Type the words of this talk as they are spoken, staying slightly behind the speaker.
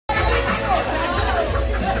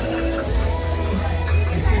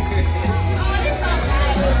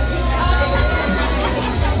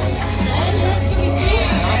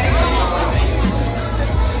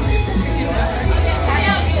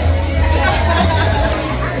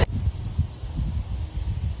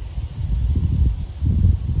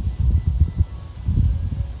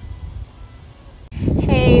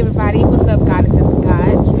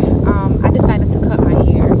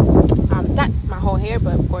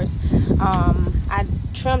course. I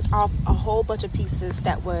trimmed off a whole bunch of pieces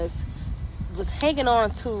that was hanging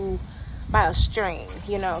on to by a string,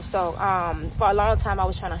 you know. So for a long time I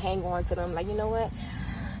was trying to hang on to them, like, you know what,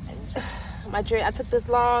 my dress, I took this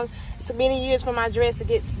long, it took many years for my dress to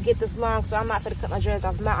get this long, so I'm not gonna cut my dress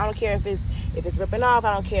off. I don't care if it's ripping off,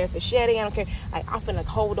 I don't care if it's shedding, I don't care. Like, I'm finna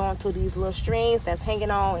hold on to these little strings that's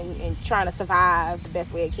hanging on and trying to survive the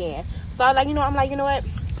best way it can. So I'm like, you know what,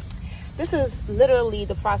 this is literally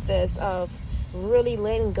the process of really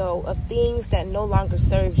letting go of things that no longer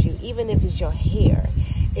serves you, even if it's your hair.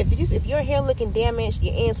 If your hair looking damaged,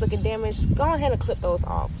 your ends looking damaged, go ahead and clip those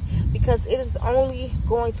off, because it is only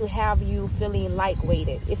going to have you feeling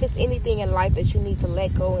lightweighted. If it's anything in life that you need to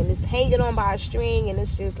let go and it's hanging on by a string and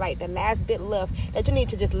it's just like the last bit left that you need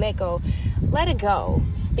to just let go, let it go,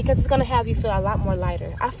 because it's going to have you feel a lot more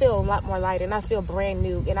lighter. I feel a lot more lighter and I feel brand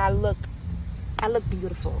new, and I look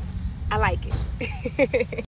beautiful. I like it.